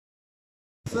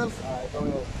Self. Alright, go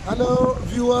ahead. Hello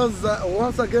viewers,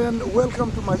 once again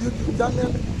welcome to my YouTube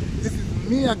channel. This is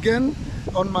me again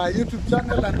on my YouTube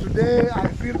channel, and today I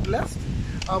feel blessed.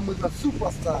 I'm with a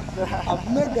superstar, a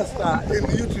mega star in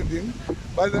YouTubing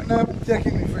by the name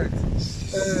Czechineffect.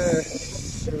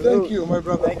 Thank you, my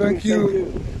brother. Thank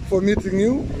you for meeting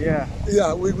you. Yeah.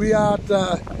 Yeah, we are at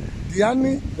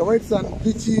Diani, the White Sand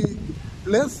Beachy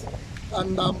place,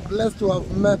 and I'm blessed to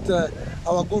have met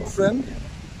our good friend,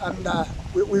 and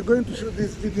we're going to shoot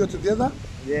this video together.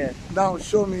 Yeah. Now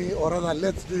show me, or rather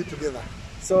let's do it together.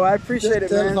 So I appreciate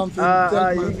it, man.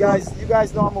 You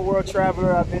guys know I'm a world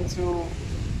traveler. I've been to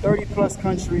 30 plus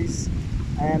countries,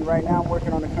 and right now I'm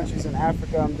working on the countries in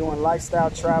Africa. I'm doing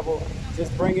lifestyle travel,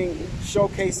 just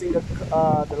showcasing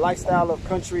the lifestyle of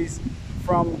countries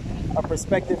from a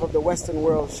perspective of the Western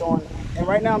world, showing. And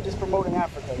right now I'm just promoting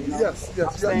Africa. You know? Yes.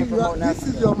 This is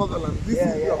your motherland. This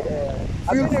is your.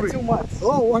 I've been here 2 months.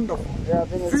 Oh, wonderful. Yeah, I've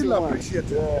been here 2 months. Feel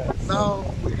appreciated. Yeah. Now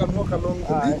we can walk along the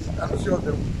beach and show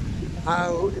them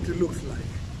how it looks like.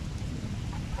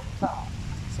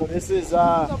 So this is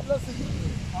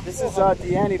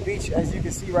Diani Beach, as you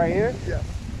can see right here. Yeah.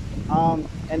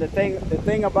 And the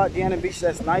thing about Diani Beach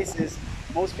that's nice is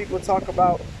most people talk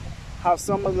about how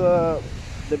some of the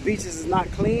beaches is not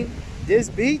clean. This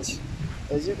beach,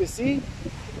 as you can see,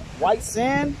 white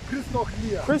sand,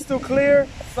 crystal clear,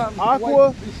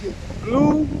 aqua,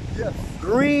 blue,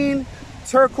 green,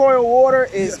 turquoise water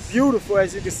is beautiful,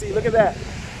 as you can see. Look at that.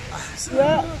 See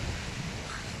that?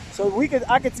 So we could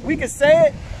say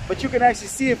it, but you can actually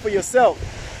see it for yourself.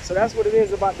 So that's what it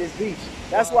is about this beach.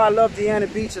 That's why I love Diani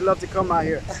Beach. I love to come out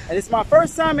here. And it's my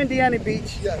first time in Diani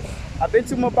Beach. Yes. I've been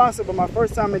to Mombasa, but my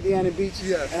first time in Diani Beach.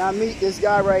 Yes. And I meet this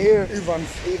guy right here,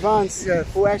 Evans,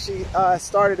 who actually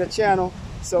started a channel.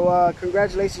 So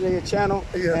congratulations on your channel.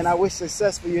 Yes. And I wish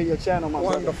success for you in your channel, my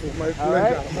Wonderful, brother. my pleasure. All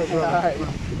right? My brother. All right.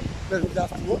 Let's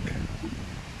just walk.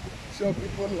 Show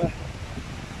people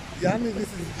Diani. This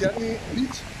is Diani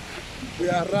Beach. We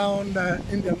are around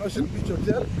Indian Ocean Beach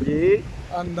Hotel. Yeah.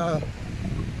 And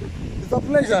it's a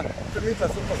pleasure to meet a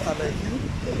superstar like you.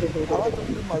 I want to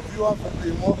tell my viewers that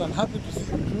we're more than happy to see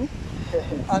you too.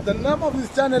 And the name of this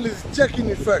channel is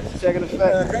Czechineffect.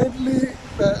 Czechineffect. Kindly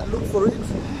look for it.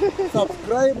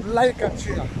 Subscribe, like, and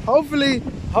share. Hopefully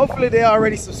they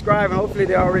already subscribed, and hopefully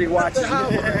they're already watching. They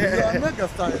have. You are a mega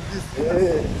star in this.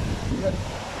 Yeah.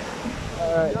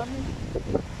 All right.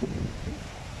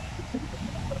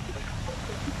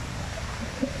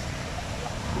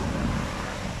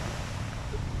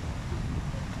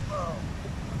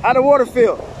 How the water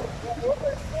feel?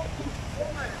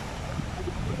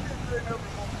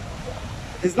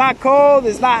 It's not cold.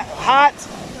 It's not hot.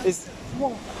 It's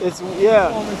warm. Yeah,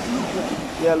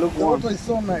 lukewarm. The water is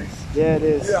so nice. Yeah, it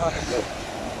is. Yeah.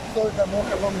 So you can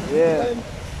walk along the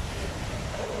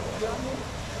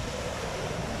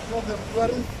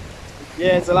line.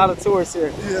 Yeah, it's a lot of tourists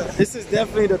here. Yeah. This is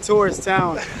definitely the tourist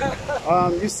town.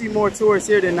 You see more tourists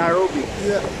here than Nairobi.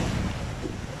 Yeah.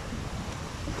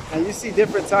 And you see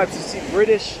different types. You see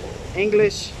British,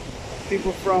 English,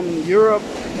 people from Europe,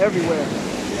 everywhere.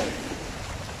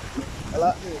 A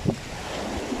lot.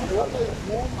 The water is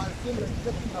warm. I feel like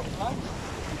getting a bath.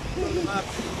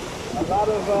 A lot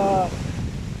of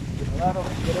what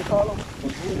they call them?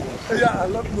 Yeah, a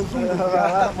lot of Muslims. A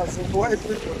lot of Muslims. White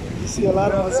people. You see a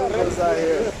lot of Muslims out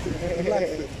here.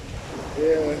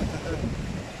 Yeah.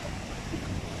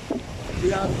 We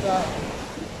have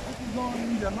this is on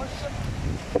Indian Ocean.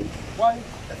 White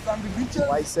sandy beaches.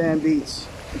 White sand beach.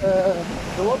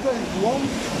 The water is warm.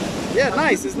 Yeah,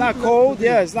 nice. It's not cold.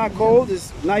 Yeah, it's not cold.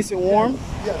 It's nice and warm.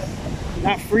 Yes.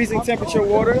 Not freezing temperature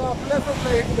water. There are places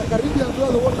like the Caribbean as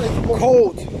well, the water is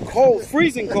cold. Cold,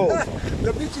 freezing cold.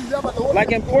 The beach is there, but the water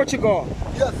Like in Portugal.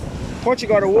 Yes.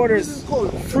 Portugal, the water is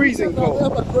cold. Freezing cold. There,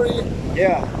 but very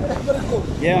cold.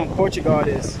 Yeah, in Portugal it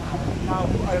is. Now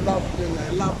I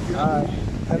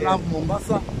love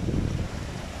Mombasa.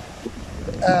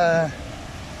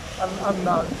 And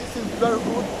this is very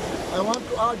good. I want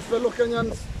to urge fellow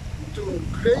Kenyans to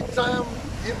create time,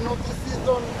 if not this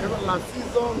season, even last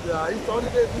season, there are Easter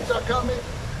holidays which are coming,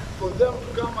 for them to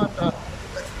come and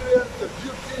experience the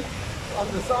beauty and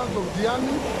the sounds of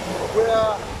Diani,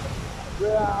 where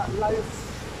life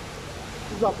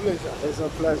is a pleasure. It's a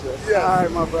pleasure. Yeah. All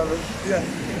right, my brother. Yeah.